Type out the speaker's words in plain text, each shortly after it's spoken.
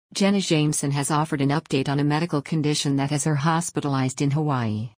Jenna Jameson has offered an update on a medical condition that has her hospitalized in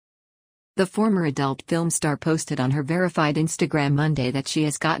Hawaii. The former adult film star posted on her verified Instagram Monday that she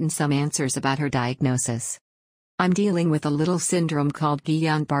has gotten some answers about her diagnosis. "I'm dealing with a little syndrome called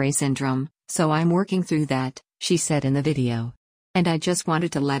Guillain-Barré Syndrome, so I'm working through that," she said in the video. "And I just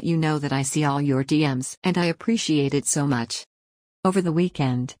wanted to let you know that I see all your DMs and I appreciate it so much." Over the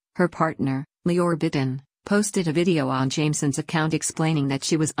weekend, her partner, Lior Bitton, posted a video on Jameson's account explaining that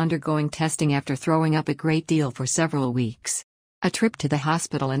she was undergoing testing after throwing up a great deal for several weeks. "A trip to the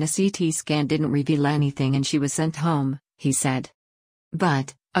hospital and a CT scan didn't reveal anything and she was sent home," he said.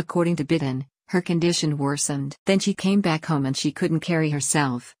 But, according to Bitton, her condition worsened. "Then she came back home and she couldn't carry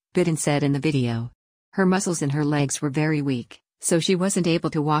herself," Bitton said in the video. "Her muscles in her legs were very weak, so she wasn't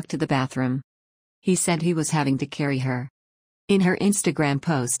able to walk to the bathroom." He said he was having to carry her. In her Instagram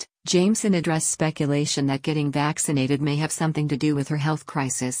post, Jameson addressed speculation that getting vaccinated may have something to do with her health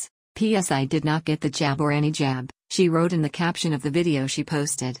crisis. "P.S. I did not get the jab or any jab," she wrote in the caption of the video she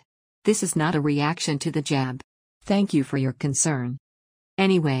posted. "This is not a reaction to the jab. Thank you for your concern.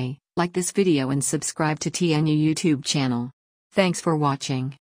 Anyway, like this video and subscribe to TNU YouTube channel. Thanks for watching."